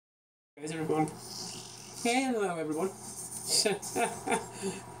Hey everyone. Hello everyone.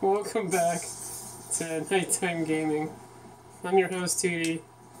 Welcome back to Nighttime Gaming. I'm your host, Tootie.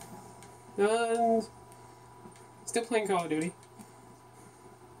 And still playing Call of Duty.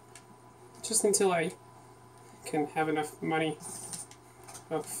 Just until I can have enough money.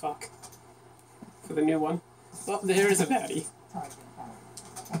 Oh fuck. For the new one. Oh, there is a baddie.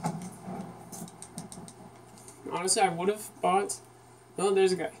 Honestly, I would have bought... Oh,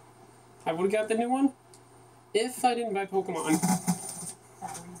 there's a guy. I would have got the new one if I didn't buy Pokemon.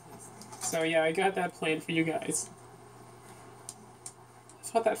 So yeah, I got that planned for you guys. I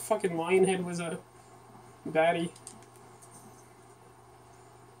thought that fucking lion head was a baddie.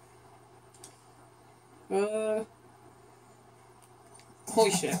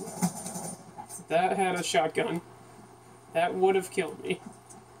 Holy shit. That had a shotgun. That would have killed me.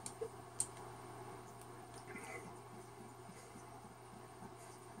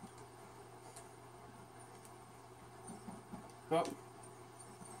 Oh.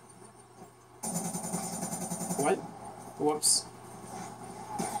 What? Whoops.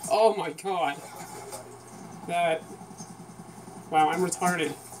 Oh my god. That... Wow, I'm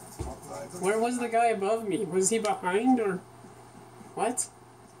retarded. Where was the guy above me? Was he behind or... What?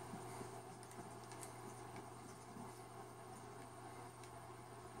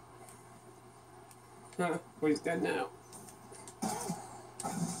 Huh. Well, he's dead now.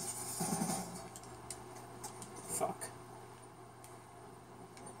 Fuck.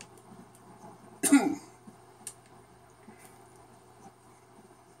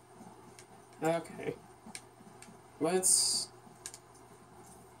 Okay. Let's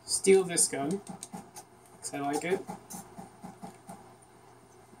steal this gun, because I like it.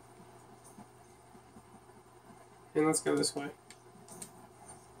 And let's go this way.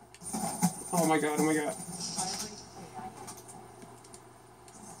 Oh my god, oh my god.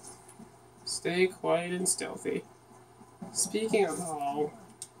 Stay quiet and stealthy. Speaking of... Oh.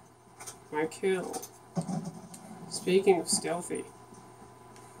 My kill. Speaking of stealthy.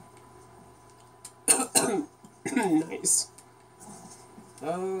 Nice.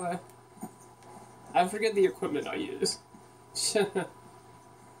 I forget the equipment I use.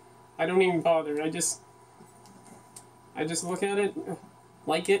 I don't even bother. I just look at it,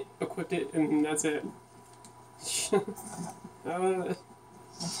 like it, equip it, and that's it.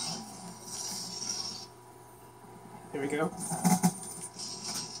 There we go.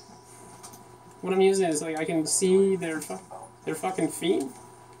 What I'm using is like I can see their fucking feet.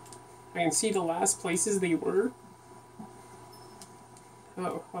 I can see the last places they were.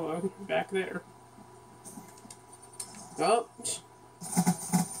 Oh, hello, you're back there. Oh,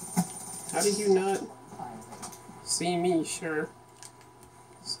 how did you not see me? Sure.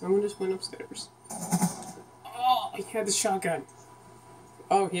 Someone just went upstairs. Oh, he had the shotgun.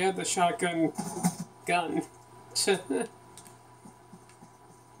 Oh, he had the shotgun gun.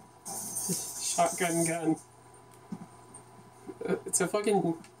 Shotgun gun. It's a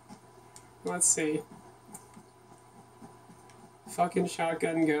fucking... Let's see. Fucking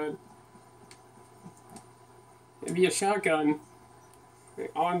shotgun gun. It'd be a shotgun.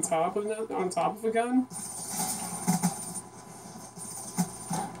 On top of a gun?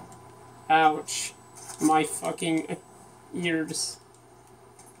 Ouch. My fucking ears.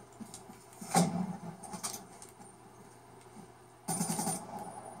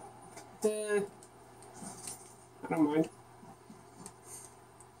 I don't mind.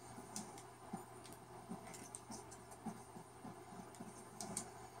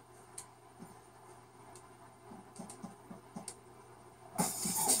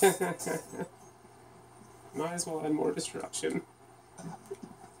 Might as well add more destruction.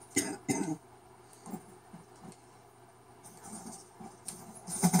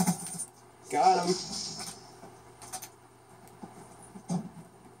 Got him.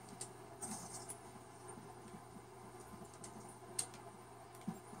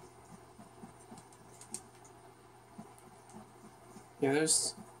 Yeah,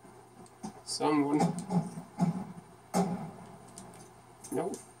 there's someone.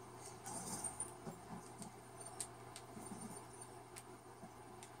 Nope.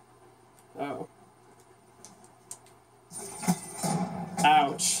 Oh.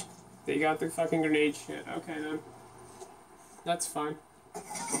 Ouch. They got the fucking grenade shit. Okay then. That's fine.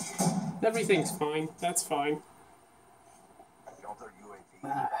 Everything's fine. That's fine.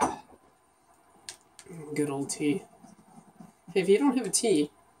 Good old tea. Hey, if you don't have a tea,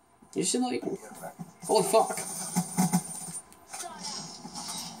 you should like... Holy fuck!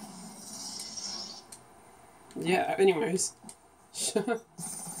 Yeah, anyways.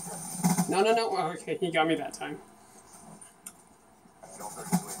 No. Oh, okay, he got me that time.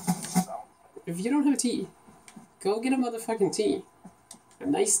 If you don't have a tea, go get a motherfucking tea. A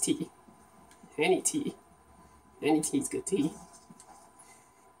nice tea. Any tea. Any tea's good tea.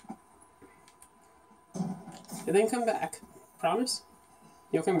 And then come back. Promise?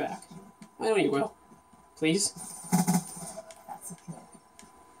 You'll come back. I know you will. Please?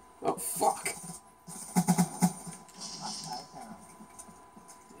 Oh, fuck.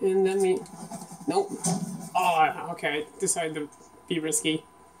 And then me... Nope. Oh, okay. Decided to be risky.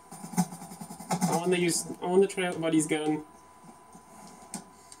 I want to try out Buddy's gun.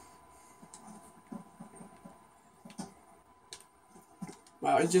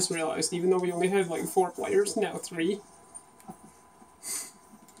 Wow, I just realized, even though we only had like 4 players, now 3.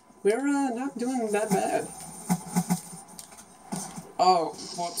 We're not doing that bad. Oh,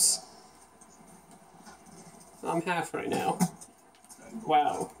 whoops. I'm half right now.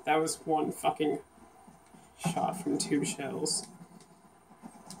 Wow, that was 1 fucking shot from 2 shells.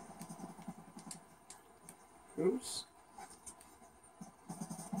 Oops.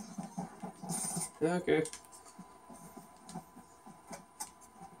 Okay.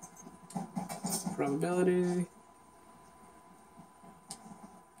 Probability.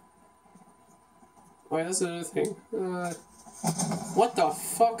 Oh, yeah, that's another thing. What the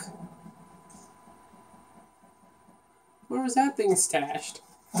fuck? Where was that thing stashed?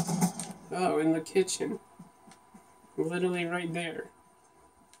 Oh, in the kitchen. Literally right there.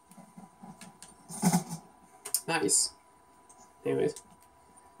 Nice. Anyways.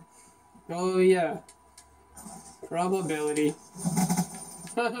 Oh, yeah. Probability.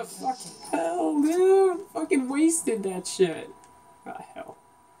 Fuck hell, dude! Fucking wasted that shit. Ah, hell.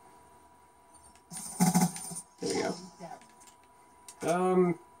 There we go.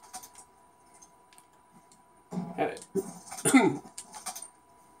 Edit.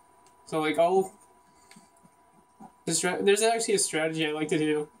 So, like, there's actually a strategy I like to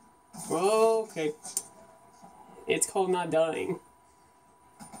do. Oh, okay. It's called not dying.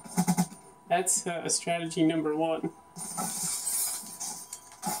 That's strategy number 1.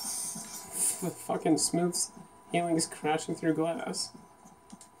 The fucking smooth healing is crashing through glass.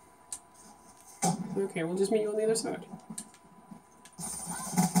 Okay, we'll just meet you on the other side.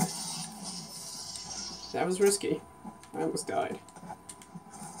 That was risky. I almost died.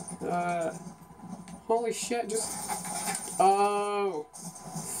 Holy shit, just... Oh!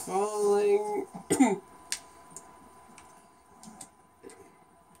 Falling...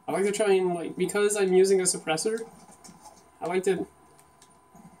 I like to try and, like, because I'm using a suppressor, I like to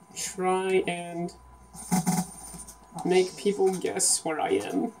try and make people guess where I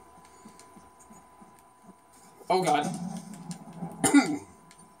am. Oh god.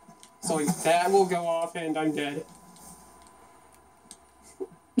 So, like, that will go off and I'm dead.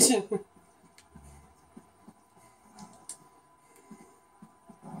 It's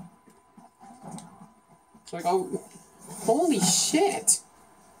like, oh, holy shit!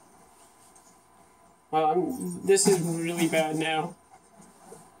 Wow, this is really bad now.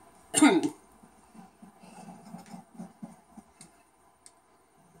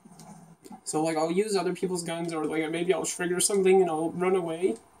 So, like, I'll use other people's guns, or, like, maybe I'll trigger something and I'll run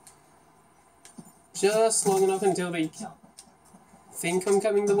away. Just long enough until they think I'm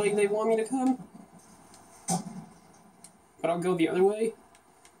coming the way they want me to come. But I'll go the other way.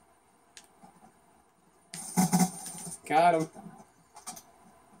 Got him.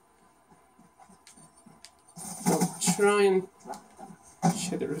 I'll try and...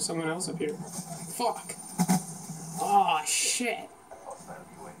 Shit, there was someone else up here. Fuck! Aw, shit!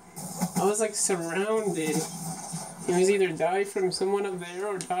 I was, like, surrounded. He was either die from someone up there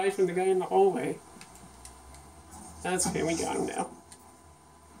or die from the guy in the hallway. That's okay, we got him now.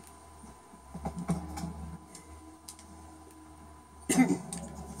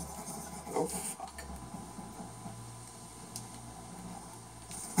 Oh, fuck.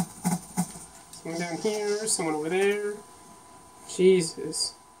 Someone down here, someone over there.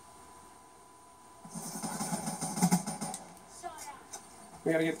 Jesus.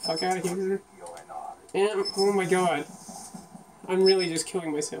 We gotta get the fuck out of here. And, oh my god. I'm really just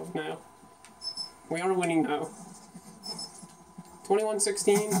killing myself now. We are winning though.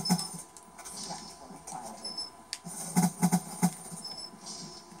 21-16.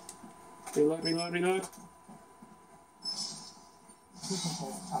 Reload, reload, reload.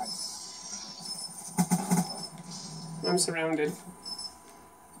 I'm surrounded.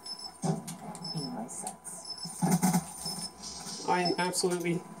 I am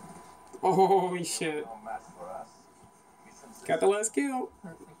absolutely... Oh, holy shit. Got the last kill.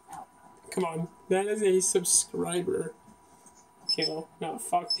 Come on. That is a subscriber kill. No,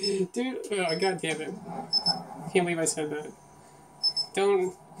 fuck. Dude, oh, god damn it. Can't believe I said that.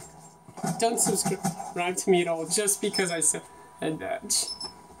 Don't don't subscribe to me at all just because I said that.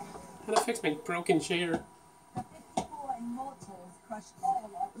 How to fix my broken chair?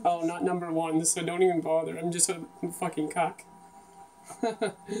 Oh, not number one, so don't even bother. I'm just a fucking cock.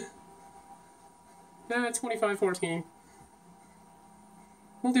 Nah, 25-14.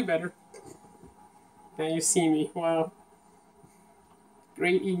 We'll do better. Now you see me. Wow.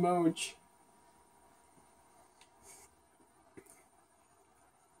 Great emoji.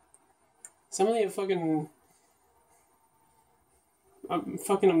 Some of the fucking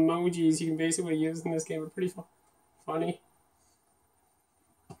emojis you can basically use in this game are pretty funny.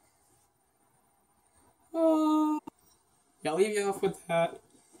 Yeah, I'll leave you off with that.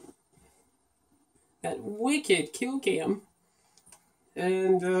 That wicked kill cam.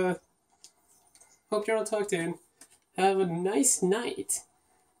 And, hope you're all tucked in. Have a nice night.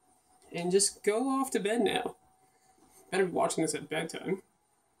 And just go off to bed now. Better be watching this at bedtime.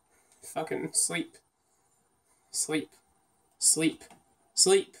 Fucking sleep. Sleep. Sleep.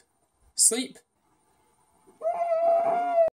 Sleep. Sleep.